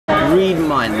Read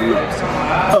my lips.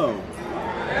 O.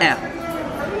 F.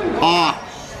 Ah.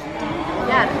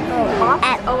 Yeah.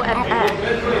 O-F-F.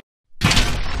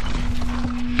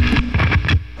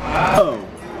 O.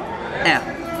 F.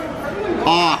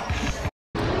 Ah.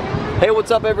 Hey, what's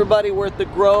up everybody? We're at the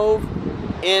Grove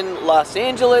in Los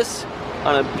Angeles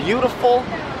on a beautiful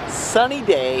sunny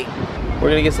day. We're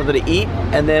gonna get something to eat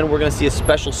and then we're gonna see a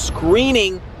special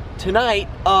screening tonight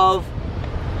of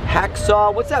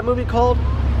Hacksaw, what's that movie called?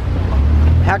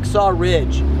 Hacksaw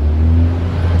Ridge.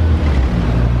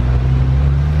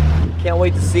 Can't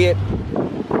wait to see it.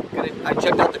 I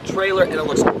checked out the trailer and it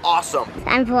looks awesome.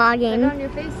 I'm vlogging. On your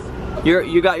face.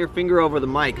 You got your finger over the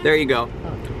mic. There you go.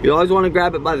 You always want to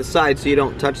grab it by the side so you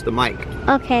don't touch the mic.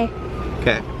 Okay.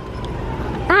 Okay.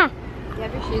 Ah. You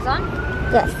have your shoes on?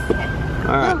 Yes.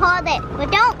 All right. You hold it,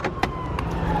 but don't.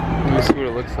 Let me see what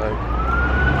it looks like.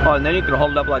 Oh, and then you can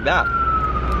hold it up like that.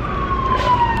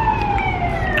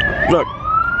 Look.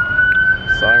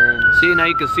 Sirens. See, now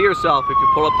you can see yourself if you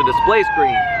pull up the display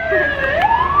screen.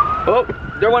 Oh,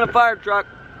 there went a fire truck.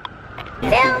 You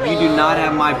do not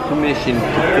have my permission to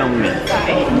film me.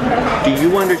 Do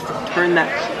you understand? Turn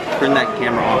that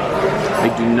camera off. I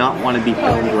do not want to be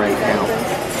filmed right now.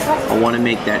 I want to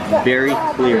make that very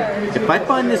clear. If I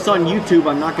find this on YouTube,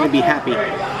 I'm not going to be happy.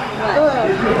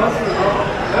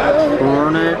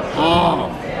 Turn it off.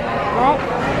 What?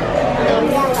 No,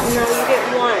 you get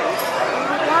one.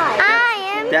 I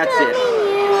am That's it.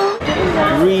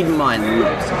 you. Read my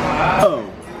lips. O.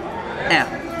 F.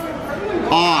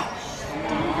 Ah.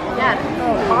 Yeah.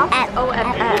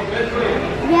 O-F-F.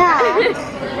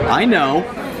 Yeah. I know.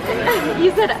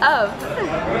 You said of.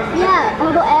 Yeah.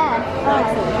 Oh, what?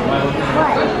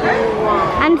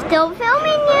 I'm still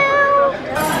filming you.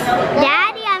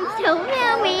 Daddy, I'm still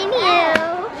filming you.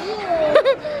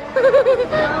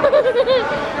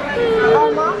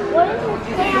 Mom, what does it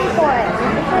stand for?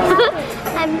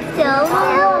 I'm still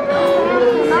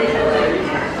filming.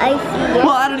 I see it.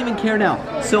 Well, I don't even care now.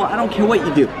 So I don't care what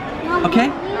you do. Okay?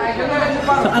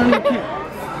 So I don't even care.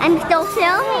 I'm still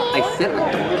filming. I said I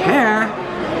don't care.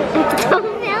 I'm still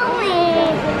filming.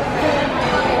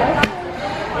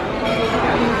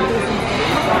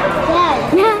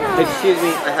 Dad. Excuse me,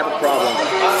 I have a problem.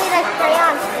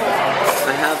 I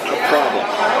have a problem.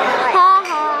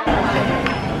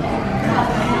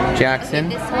 Jackson,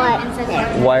 What?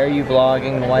 why are you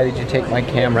vlogging? Why did you take my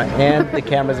camera? And the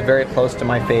camera's very close to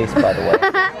my face, by the way.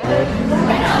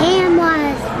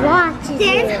 Camera's watching.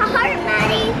 There's a heart,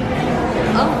 Maddie.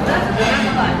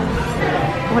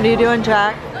 What are you doing,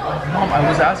 Jack? Mom, I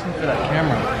was asking for that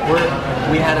camera.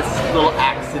 We had a little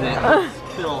accident.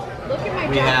 Spill.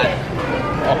 We had.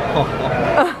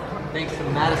 Thanks to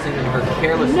Madison and her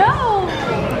carelessness. No!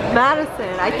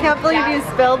 Madison, I can't believe you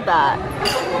spilled that.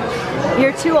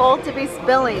 You're too old to be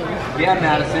spilling. Yeah,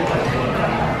 Madison.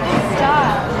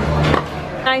 Stop.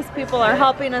 Nice people are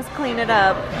helping us clean it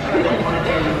up.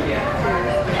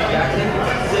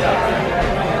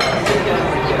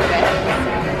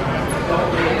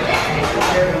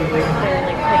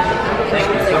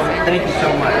 Thank you so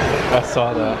much. I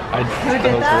saw that.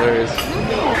 That was hilarious.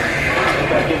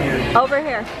 Over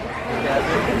here.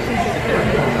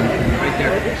 Right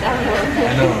there. I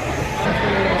know.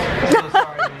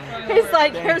 He's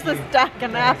like, here's a stack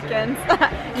of napkins.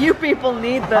 You people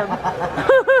need them.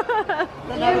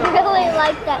 You really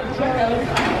like that chili.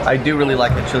 I do really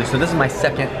like the chili. So this is my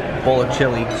second bowl of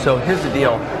chili. So here's the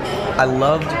deal. I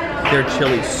loved their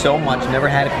chili so much. Never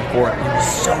had it before. It was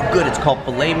so good. It's called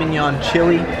filet mignon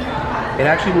chili. It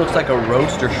actually looks like a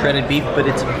roast or shredded beef, but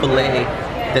it's filet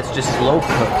that's just slow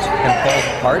cooked and falls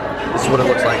apart. This is what it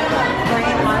looks like.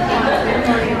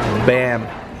 Bam.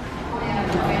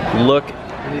 Look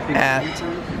at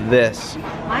this.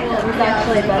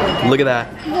 Look at that.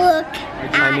 Look.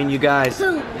 I mean, you guys.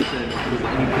 Look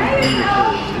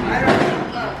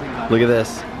at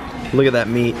this. Look at that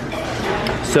meat.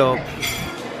 So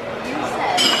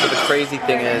the crazy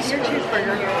thing is,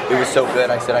 it was so good.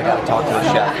 I said I gotta talk to the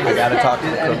chef. I gotta talk to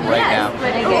the cook right now.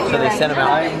 So they sent him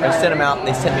out. I sent him out.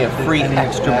 They sent me a free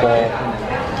extra bowl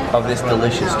of this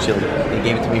delicious chili. They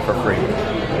gave it to me for free.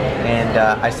 And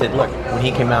I said, look, when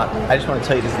he came out, I just want to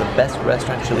tell you this is the best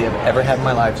restaurant chili I've ever had in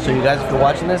my life. So you guys, if you're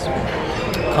watching this,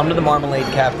 come to the Marmalade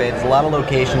Cafe. There's a lot of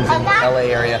locations in the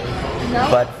LA area,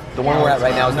 but the one we're at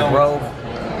right now is the Grove.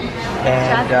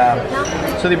 And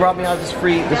so they brought me out this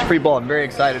free bowl. I'm very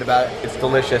excited about it. It's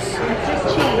delicious.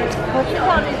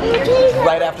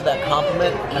 Right after that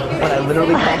compliment, when I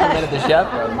literally complimented the chef,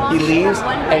 he leaves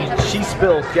and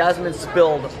Jasmine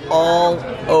spilled all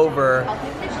over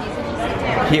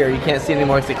here. You can't see it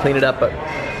anymore because they cleaned it up, but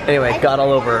anyway, it got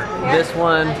all over. This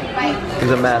one is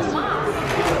a mess.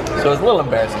 So it's a little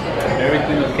embarrassing.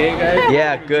 Everything okay, guys?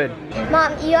 Yeah, good.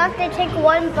 Mom, you have to take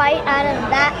one bite out of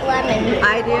that lemon.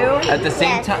 I do. At the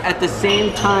same time, at the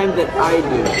same time that I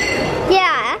do.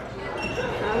 Yeah.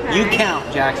 Okay. You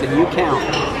count, Jackson. You count.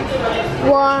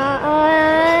 1.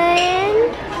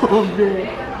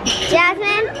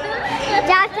 Jasmine.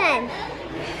 Jasmine.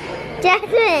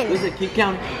 Jasmine. Listen, keep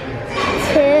counting.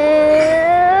 2.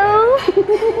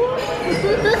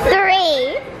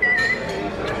 3.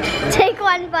 Take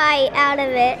one bite out of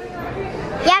it.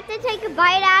 You have to take a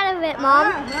bite out of it,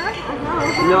 Mom.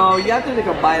 No, you have to take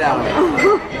a bite out of it.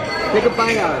 Take a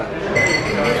bite out of it.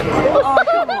 Oh,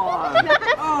 come on.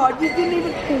 Oh, you didn't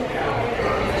even...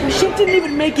 She didn't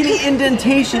even make any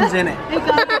indentations in it. Look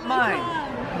at mine.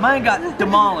 Mine got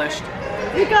demolished.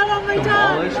 You got on my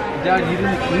tongue. Dad, you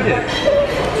didn't eat it.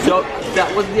 So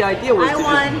that was the idea, was I to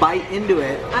won. just bite into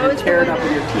it I and was tear it the up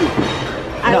with your teeth.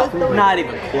 I was the No, winner. not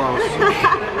even close.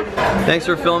 Thanks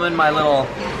for filming my little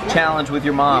challenge with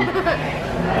your mom.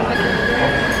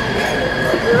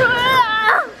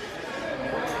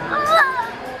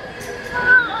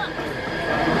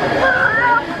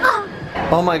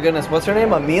 Oh my goodness, what's her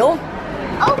name? Emil?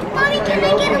 Oh, Mommy, can I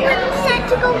get a little set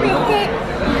to go with it?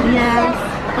 Yes.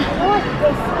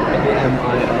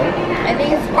 M-I-L? I think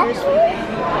it's Actually, if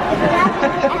you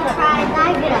have a fries, I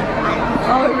get a fries.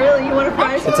 Oh, really? You want a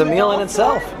prize? It's a meal in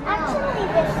itself.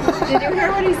 Actually, Did you hear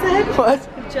what he said? What?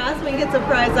 If Jasmine gets a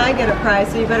prize, I get a prize,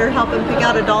 so you better help him pick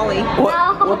out a dolly.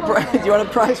 What prize? Do you want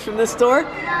a prize from this store?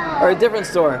 Or a different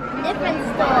store? different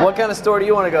store. What kind of store do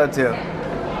you want to go to?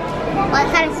 What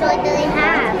kind of store do they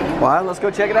have? Well, let's go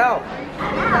check it out.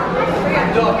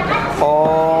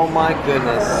 Oh my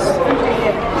goodness.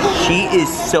 She is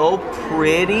so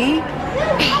pretty.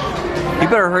 You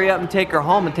better hurry up and take her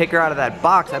home and take her out of that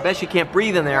box. I bet she can't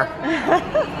breathe in there.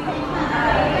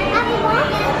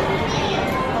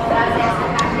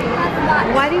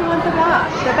 Why do you want the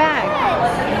box? The bag?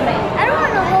 I don't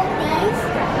want to hold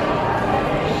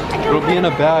these. It'll be in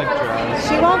a bag, Travis.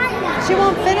 She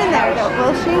won't fit in there though,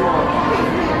 will she?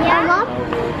 Yeah, Mom?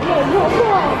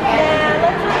 Yeah,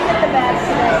 let's not get the bag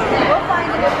today. We'll find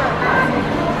a different one.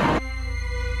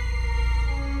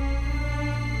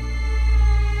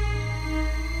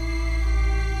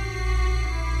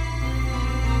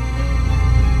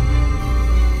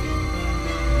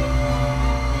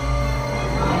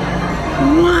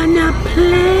 Wanna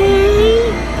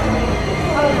play?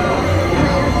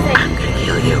 I'm gonna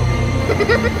kill you.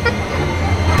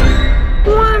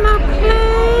 Wanna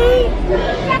play?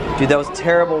 Dude, that was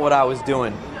terrible what I was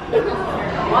doing.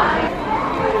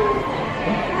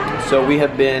 So we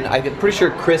have been, I'm pretty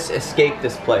sure Chris escaped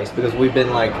this place because we've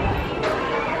been like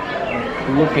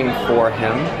looking for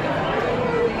him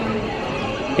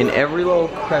in every little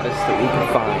crevice that we could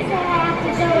find.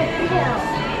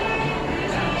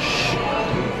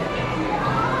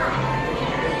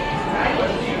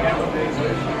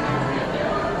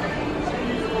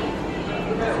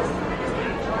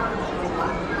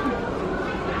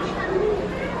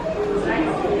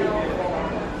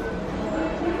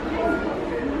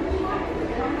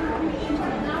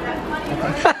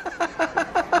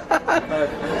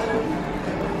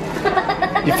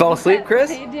 You fall asleep, Chris?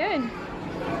 How you doing?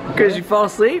 Chris, you fall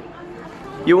asleep?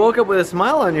 You woke up with a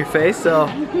smile on your face, so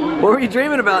what were you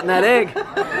dreaming about in that egg?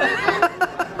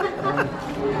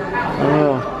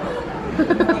 Oh.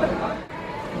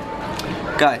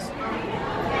 Guys,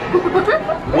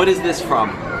 what is this from?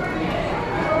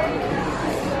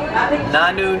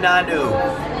 Nanu Nanu.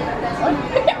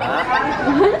 Huh?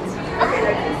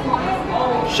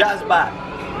 Shazbat.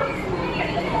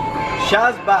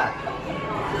 Shazbat.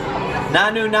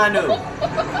 Nanu Nanu.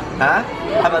 Huh?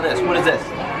 How about this? What is this?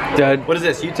 Dad, What is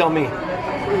this? You tell me.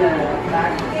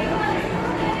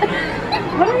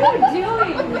 What are you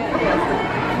doing?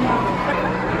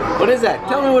 What is that?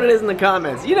 Tell me what it is in the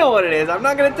comments. You know what it is. I'm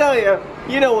not gonna tell you.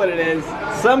 You know what it is.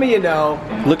 Some of you know.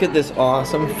 Look at this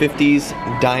awesome 50s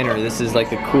diner. This is like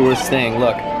the coolest thing.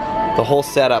 Look, the whole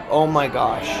setup. Oh my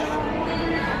gosh.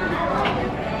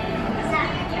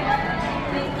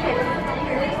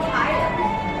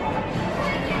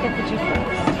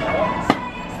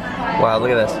 Wow,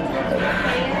 look at this.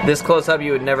 This close up,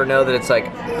 you would never know that it's like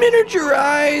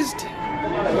miniaturized.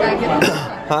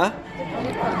 Huh?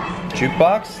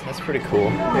 Jukebox? That's pretty cool.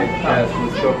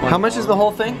 How much is the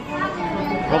whole thing?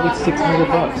 probably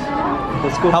 $600.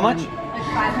 Let's go. How much?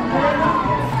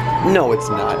 No, it's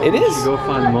not. It is. Go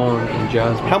find Mom and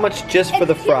Jasmine. How much just for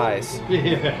the fries?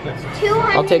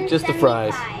 I'll take just the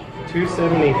fries.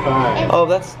 $275. Oh,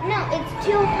 that's. No, it's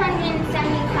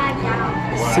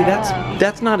 $275. See,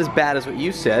 that's not as bad as what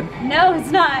you said. No,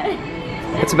 it's not.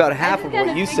 It's about half of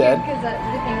what you said. Because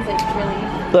everything's like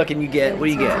really. Look, and you get, what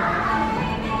do you get?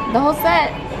 The whole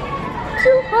set.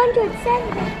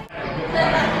 270.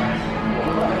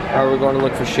 Alright, we're going to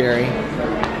look for Sherry.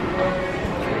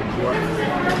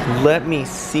 Let me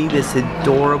see this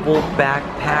adorable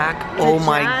backpack. Oh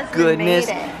my Jasmine goodness.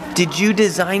 made it. Did you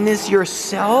design this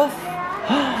yourself?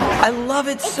 I love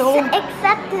it so.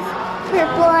 Except the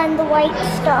purple and the white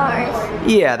stars.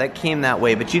 Yeah, that came that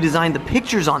way, but you designed the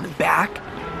pictures on the back.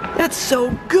 That's so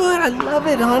good. I love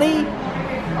it, honey.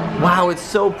 Wow, it's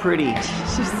so pretty.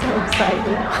 She's so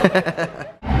excited.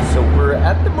 So we're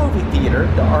at the movie theater,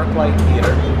 the ArcLight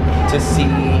Theater, to see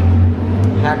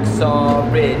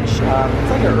Hacksaw Ridge. It's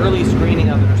like an early screening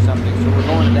of it or something, so we're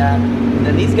going to that. And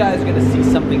then these guys are going to see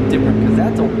something different, because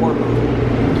that's a war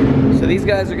movie. So these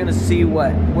guys are going to see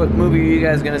what? What movie are you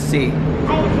guys going to see?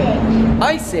 Ice Age.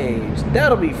 Ice Age.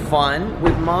 That'll be fun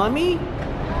with Mommy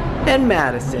and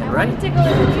Madison, right?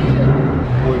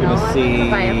 We're going to see...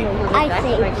 Ice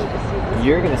Age.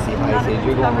 You're going to see Ice Age.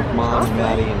 You're going with Mom,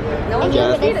 Maddie, and And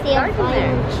you're Jasmine. gonna see a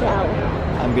violent show.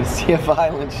 I'm gonna see a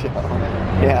violent show.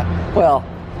 Yeah. Well,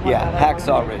 yeah.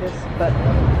 Hacksaw Ridge. But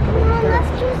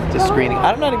It's a screening.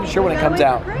 I'm not even sure when it comes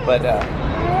out, but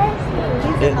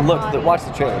it looks. Watch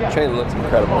the trailer. The trailer looks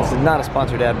incredible. This is not a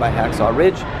sponsored ad by Hacksaw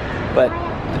Ridge, but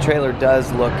the trailer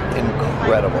does look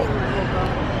incredible.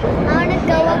 I wanna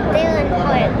go up there and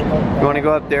park. You want to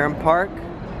go up there and park?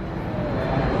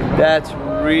 That's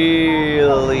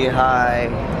really high.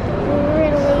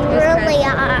 Really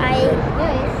high.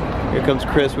 Here comes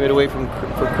Chris. We had to wait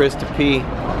for Chris to pee.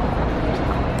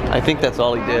 I think that's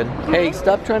all he did. Hey,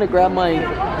 stop trying to grab my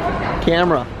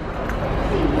camera.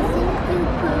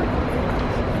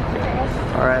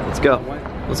 All right, let's go.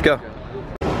 Let's go.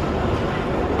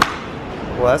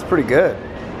 Well, that's pretty good.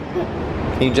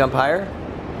 Can you jump higher?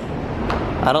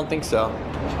 I don't think so.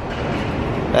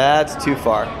 That's too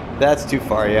far. That's too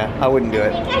far, yeah. I wouldn't do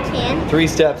it. I think I can. 3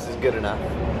 steps is good enough,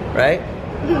 right?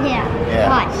 Yeah. Yeah.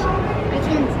 Watch. I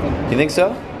can. You think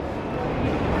so?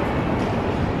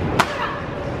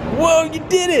 Whoa, you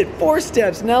did it! 4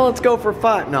 steps. Now let's go for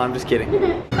 5. No, I'm just kidding.